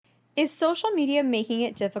Is social media making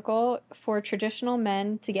it difficult for traditional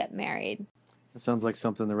men to get married? It sounds like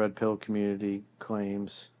something the red pill community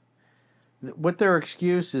claims. What their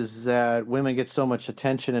excuse is that women get so much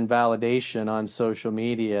attention and validation on social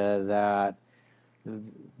media that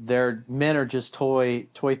their men are just toy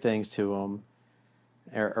things to them,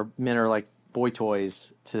 or men are like boy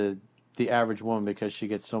toys to the average woman because she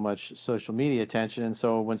gets so much social media attention. And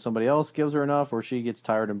so when somebody else gives her enough, or she gets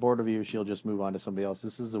tired and bored of you, she'll just move on to somebody else.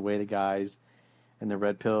 This is the way the guys in the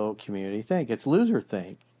red pill community think. It's loser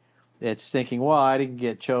think. It's thinking, well, I didn't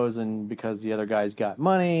get chosen because the other guys got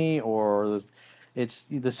money, or it's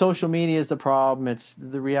the social media is the problem. It's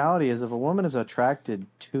the reality is if a woman is attracted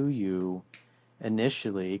to you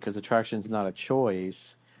initially, because attraction is not a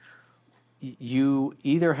choice, you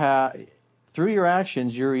either have through your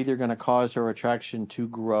actions, you're either going to cause her attraction to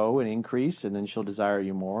grow and increase, and then she'll desire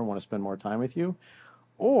you more and want to spend more time with you,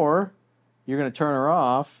 or you're going to turn her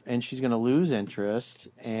off and she's going to lose interest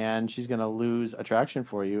and she's going to lose attraction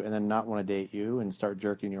for you and then not want to date you and start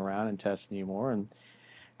jerking you around and testing you more. And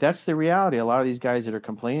that's the reality. A lot of these guys that are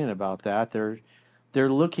complaining about that, they're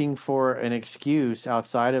looking for an excuse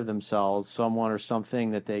outside of themselves, someone or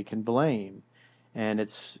something that they can blame. And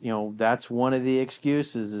it's, that's one of the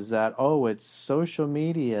excuses is that, oh, it's social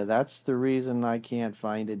media. That's the reason I can't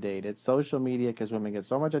find a date. It's social media because women get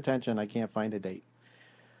so much attention, I can't find a date.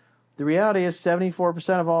 The reality is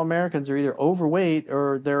 74% of all Americans are either overweight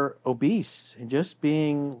or they're obese. And just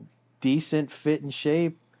being decent, fit, and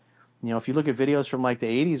shape, if you look at videos from like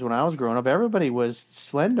the 80s when I was growing up, everybody was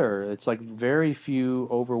slender. It's like very few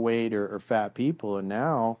overweight or fat people. And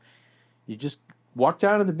now you just walk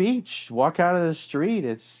down to the beach, walk out of the street.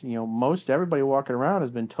 It's, most everybody walking around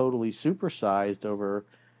has been totally supersized over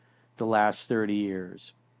the last 30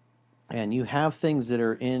 years. And you have things that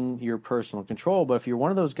are in your personal control. But if you're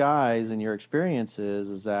one of those guys and your experience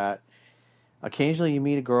is that occasionally you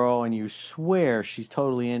meet a girl and you swear she's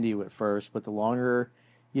totally into you at first, but the longer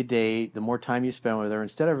you date, the more time you spend with her,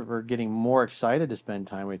 instead of her getting more excited to spend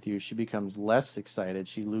time with you, she becomes less excited.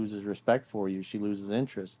 She loses respect for you. She loses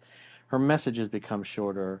interest. Her messages become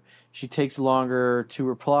shorter. She takes longer to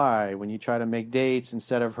reply. When you try to make dates,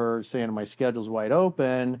 instead of her saying my schedule's wide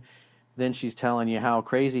open, then she's telling you how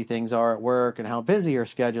crazy things are at work and how busy her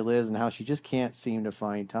schedule is and how she just can't seem to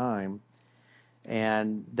find time.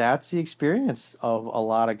 And that's the experience of a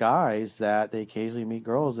lot of guys that they occasionally meet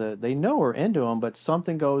girls that they know are into them, but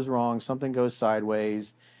something goes wrong, something goes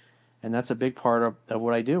sideways. And that's a big part of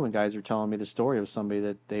what I do when guys are telling me the story of somebody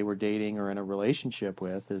that they were dating or in a relationship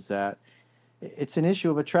with, is that it's an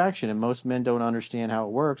issue of attraction. And most men don't understand how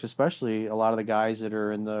it works, especially a lot of the guys that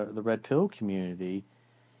are in the red pill community.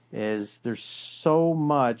 Is there's so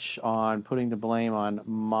much on putting the blame on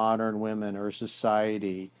modern women or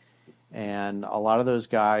society. And a lot of those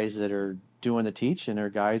guys that are doing the teaching are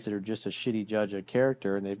guys that are just a shitty judge of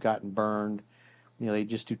character and they've gotten burned. They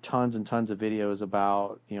just do tons and tons of videos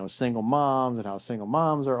about, single moms and how single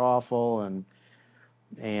moms are awful.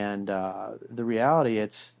 And the reality,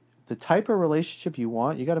 it's the type of relationship you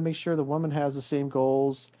want. You got to make sure the woman has the same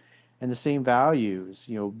goals and the same values.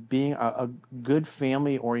 Being a good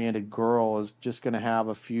family-oriented girl is just going to have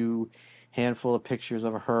a few handful of pictures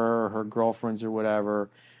of her or her girlfriends or whatever,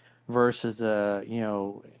 versus an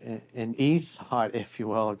ethot, if you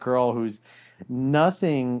will, a girl who's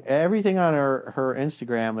everything on her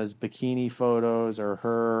Instagram is bikini photos or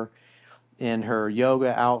her in her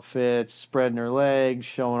yoga outfits, spreading her legs,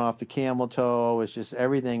 showing off the camel toe. It's just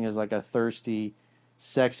everything is like a thirsty,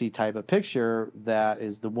 sexy type of picture that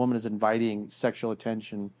is the woman is inviting sexual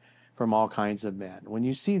attention from all kinds of men. When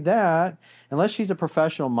you see that, unless she's a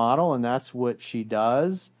professional model and that's what she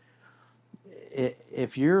does,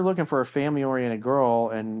 if you're looking for a family-oriented girl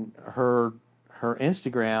and her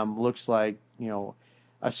Instagram looks like,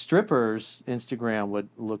 a stripper's Instagram would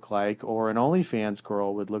look like, or an OnlyFans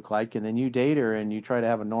girl would look like, and then you date her and you try to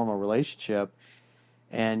have a normal relationship,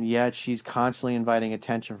 and yet she's constantly inviting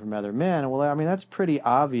attention from other men, well, I mean, that's pretty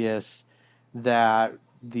obvious that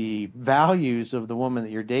the values of the woman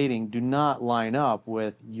that you're dating do not line up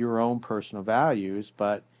with your own personal values.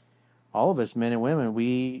 But all of us, men and women,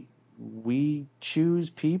 we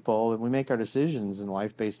choose people and we make our decisions in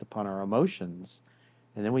life based upon our emotions.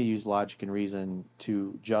 And then we use logic and reason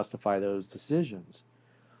to justify those decisions.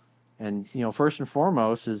 And, first and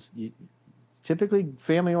foremost is typically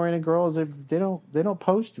family-oriented girls, they don't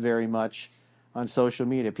post very much on social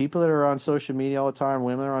media. People that are on social media all the time,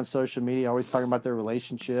 women are on social media always talking about their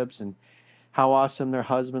relationships and how awesome their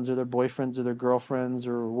husbands or their boyfriends or their girlfriends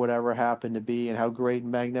or whatever happen to be and how great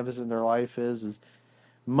and magnificent their life is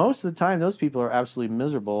most of the time those people are absolutely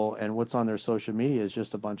miserable, and what's on their social media is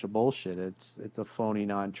just a bunch of bullshit. It's a phony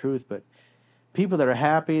non-truth. But people that are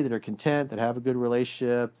happy, that are content, that have a good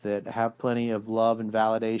relationship, that have plenty of love and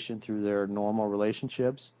validation through their normal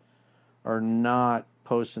relationships are not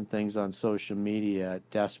posting things on social media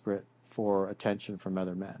desperate for attention from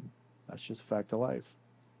other men. That's just a fact of life.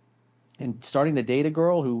 And starting to date a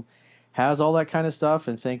girl who has all that kind of stuff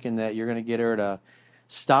and thinking that you're going to get her to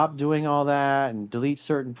stop doing all that and delete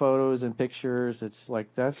certain photos and pictures, it's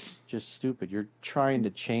like, that's just stupid. You're trying to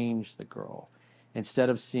change the girl instead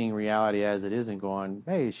of seeing reality as it is and going,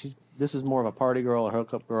 hey, this is more of a party girl or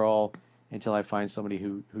hookup girl until I find somebody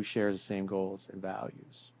who shares the same goals and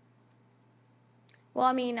values. Well,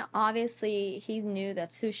 I mean, obviously he knew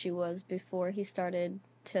that's who she was before he started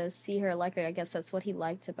to see her like her. I guess that's what he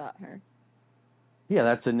liked about her. Yeah,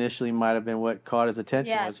 that's initially might have been what caught his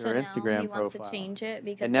attention Yeah, was so her now he Instagram wants to profile. change it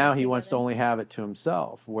because And they now he wants to together. only have it to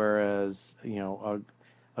himself. Whereas,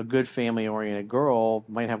 a good family oriented girl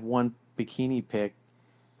might have one bikini pic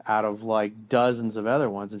out of like dozens of other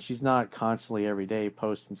ones, and she's not constantly every day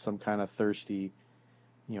posting some kind of thirsty,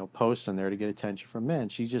 post on there to get attention from men.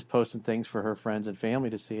 She's just posting things for her friends and family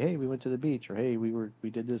to see, hey, we went to the beach, or hey, we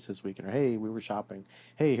did this weekend, or hey, we were shopping.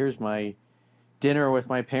 Hey, here's my dinner with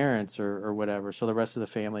my parents or whatever, so the rest of the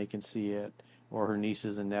family can see it, or her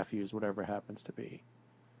nieces and nephews, whatever it happens to be.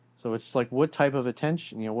 So it's like, what type of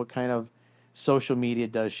attention, what kind of social media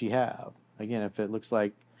does she have? Again, if it looks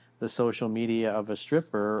like the social media of a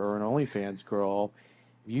stripper or an OnlyFans girl,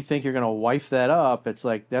 if you think you're going to wife that up, it's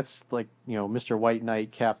like, that's like, Mr. White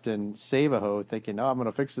Knight, Captain Savaho thinking, oh, I'm going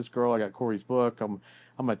to fix this girl. I got Corey's book. I'm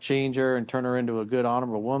going to change her and turn her into a good,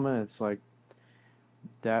 honorable woman. It's like,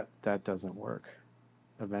 that doesn't work.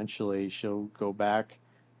 Eventually she'll go back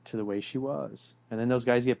to the way she was. And then those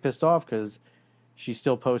guys get pissed off because she's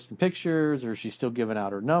still posting pictures or she's still giving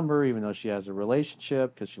out her number even though she has a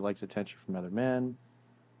relationship because she likes attention from other men.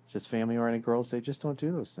 It's just family oriented girls, they just don't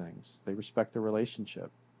do those things. They respect their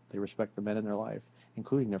relationship. They respect the men in their life,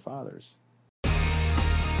 including their fathers.